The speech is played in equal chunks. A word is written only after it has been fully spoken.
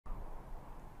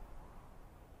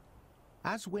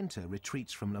As winter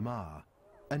retreats from Lamar,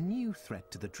 a new threat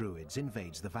to the Druids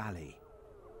invades the valley.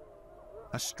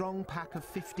 A strong pack of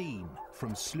 15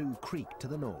 from Slough Creek to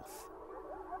the north.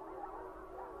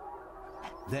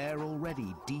 They're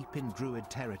already deep in Druid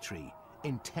territory,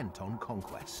 intent on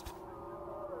conquest.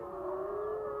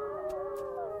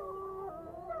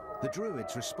 The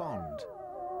Druids respond,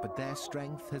 but their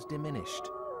strength has diminished.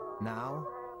 Now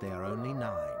they are only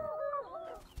 9.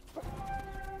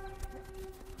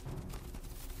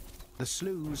 The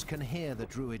Sloughs can hear the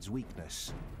Druids'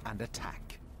 weakness and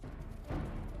attack.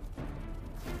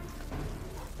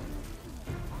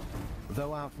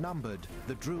 Though outnumbered,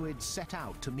 the Druids set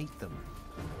out to meet them.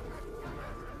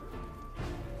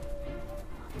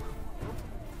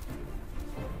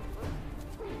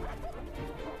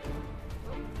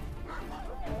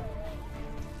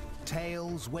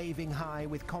 Tails waving high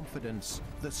with confidence,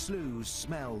 the Sloughs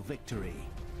smell victory.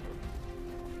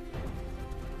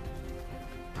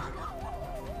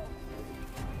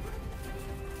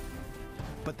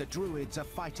 But the Druids are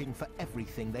fighting for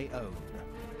everything they own.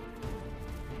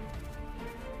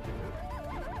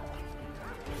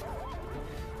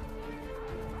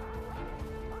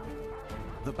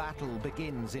 The battle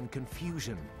begins in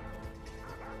confusion.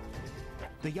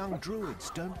 The young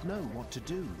Druids don't know what to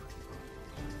do.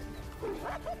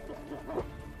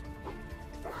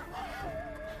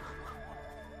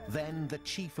 Then the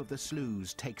chief of the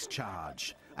Sloughs takes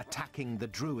charge, attacking the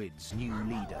Druids' new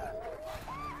leader.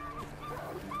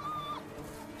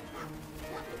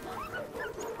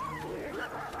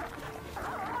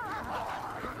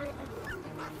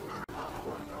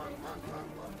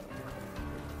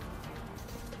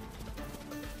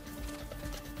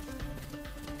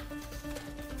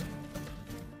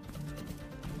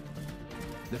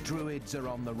 The Druids are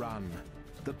on the run.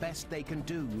 The best they can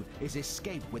do is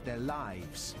escape with their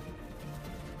lives.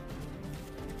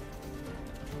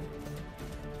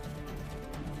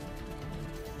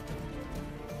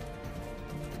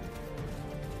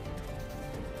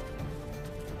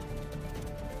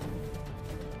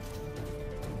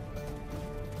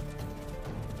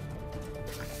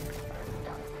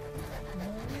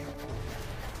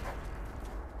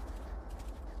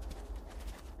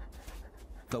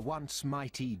 The once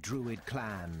mighty Druid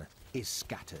clan is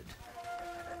scattered.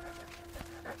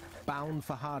 Bound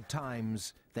for hard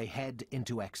times, they head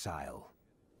into exile.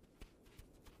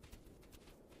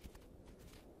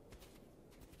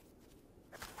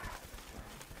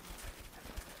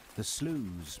 The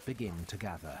Sloughs begin to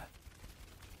gather.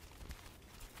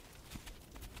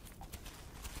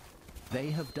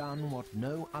 They have done what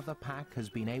no other pack has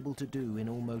been able to do in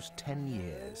almost 10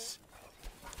 years.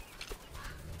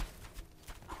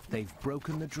 They've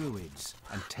broken the Druids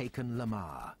and taken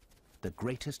Lamar, the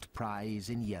greatest prize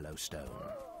in Yellowstone.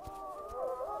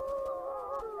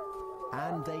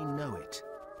 And they know it.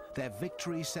 Their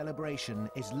victory celebration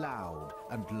is loud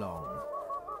and long.